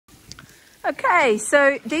Okay,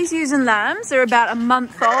 so these ewes and lambs are about a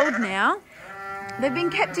month old now. They've been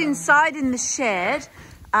kept inside in the shed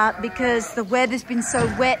because the weather's been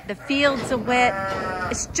so wet, the fields are wet.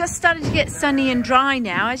 It's just starting to get sunny and dry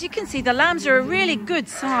now. As you can see, the lambs are a really good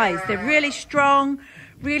size. They're really strong,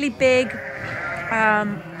 really big.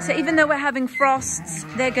 So even though we're having frosts,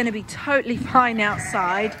 they're going to be totally fine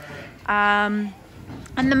outside. And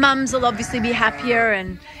the mums will obviously be happier,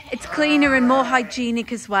 and it's cleaner and more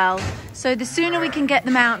hygienic as well. So the sooner we can get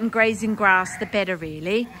them out and grazing grass, the better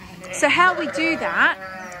really. So how we do that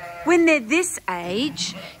when they're this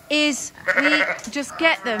age is we just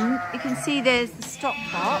get them. You can see there's the stock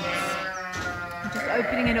box. I'm just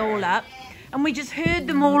opening it all up. And we just herd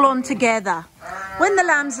them all on together. When the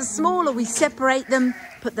lambs are smaller, we separate them,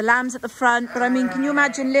 put the lambs at the front. But I mean, can you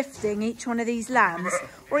imagine lifting each one of these lambs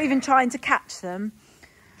or even trying to catch them?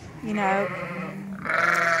 You know,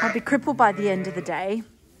 I'll be crippled by the end of the day.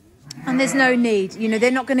 And there's no need, you know,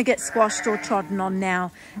 they're not going to get squashed or trodden on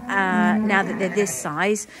now that they're this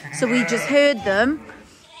size. So we just herd them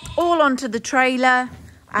all onto the trailer.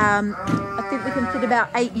 I think we can fit about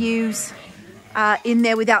 8 ewes in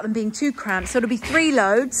there without them being too cramped. So it'll be 3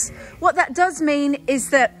 loads. What that does mean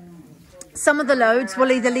is that some of the loads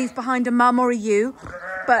will either leave behind a mum or a ewe,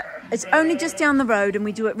 but it's only just down the road and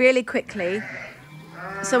we do it really quickly.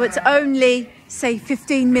 So it's only, say,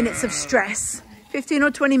 15 minutes of stress. 15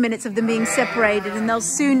 or 20 minutes of them being separated, and they'll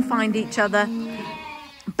soon find each other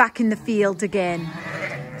back in the field again.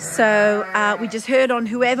 So we just herd on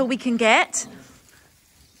whoever we can get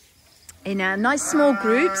in a nice small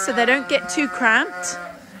group so they don't get too cramped,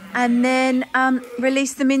 and then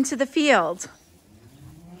release them into the field.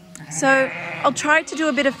 So I'll try to do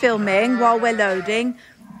a bit of filming while we're loading,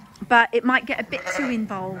 but it might get a bit too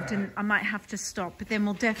involved and I might have to stop, but then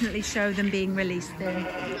we'll definitely show them being released then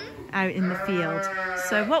out in the field.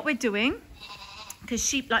 So what we're doing, because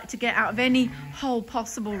sheep like to get out of any hole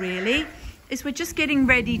possible really, is we're just getting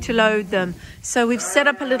ready to load them. So we've set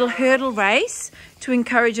up a little hurdle race to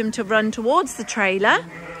encourage them to run towards the trailer.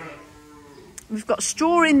 We've got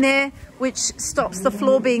straw in there which stops the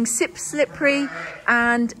floor being slippery,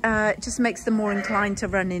 and just makes them more inclined to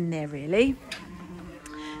run in there really.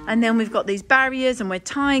 And then we've got these barriers and we're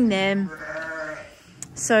tying them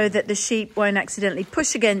so that the sheep won't accidentally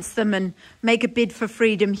push against them and make a bid for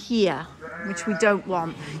freedom here, which we don't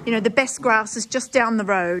want. You know, the best grass is just down the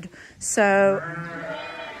road. So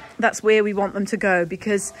that's where we want them to go,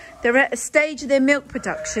 because they're at a stage of their milk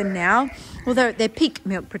production now, although at their peak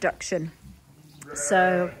milk production.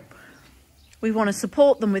 So we want to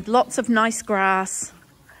support them with lots of nice grass.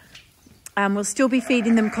 We'll still be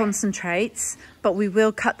feeding them concentrates, but we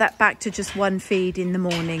will cut that back to just 1 feed in the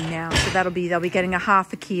morning now. So they'll be getting a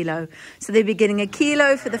 ½ kilo. So they'll be getting 1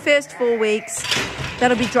 kilo for the first 4 weeks.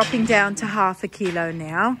 That'll be dropping down to ½ kilo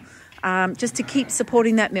now, just to keep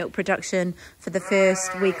supporting that milk production for the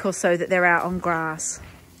first week or so that they're out on grass.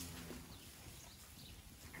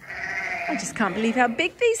 I just can't believe how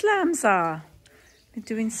big these lambs are. They're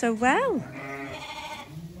doing so well.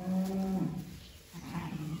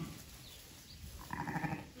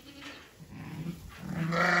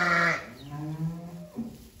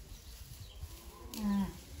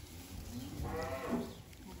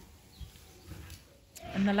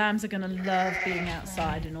 And the lambs are going to love being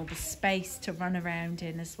outside and all the space to run around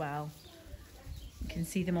in as well. You can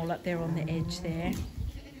see them all up there on the edge there.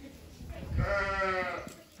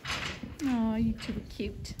 Oh, you two are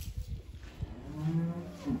cute.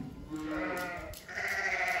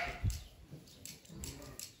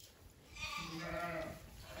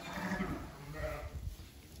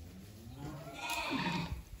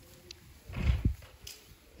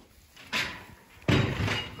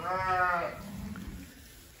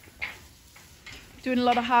 Doing a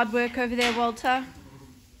lot of hard work over there, Walter.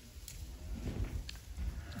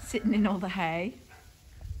 Sitting in all the hay.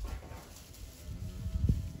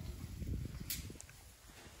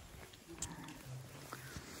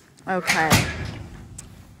 Okay.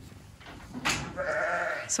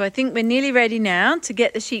 So I think we're nearly ready now to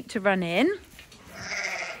get the sheep to run in.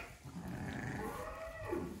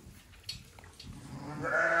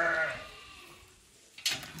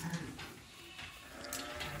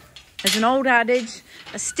 There's an old adage,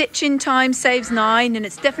 a stitch in time saves 9, and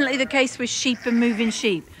it's definitely the case with sheep and moving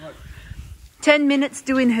sheep. 10 minutes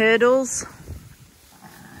doing hurdles.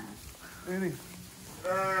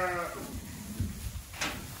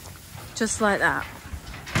 Just like that.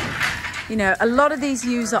 You know, a lot of these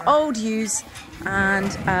ewes are old ewes,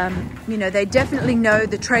 and you know, they definitely know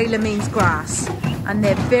the trailer means grass, and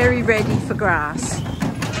they're very ready for grass.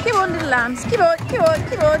 Come on, little lambs, come on, come on,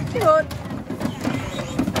 come on, come on.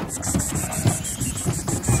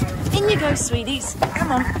 you go, sweeties.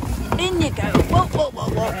 Come on. In you go. Whoa, whoa, whoa,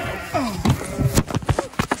 whoa. Oh.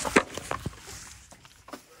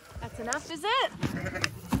 That's enough, is it?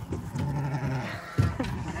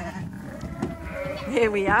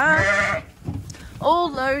 Here we are.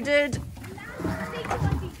 All loaded.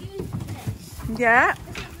 Yeah.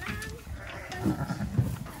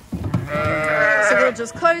 So we'll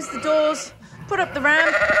just close the doors, put up the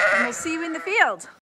ramp, and we'll see you in the field.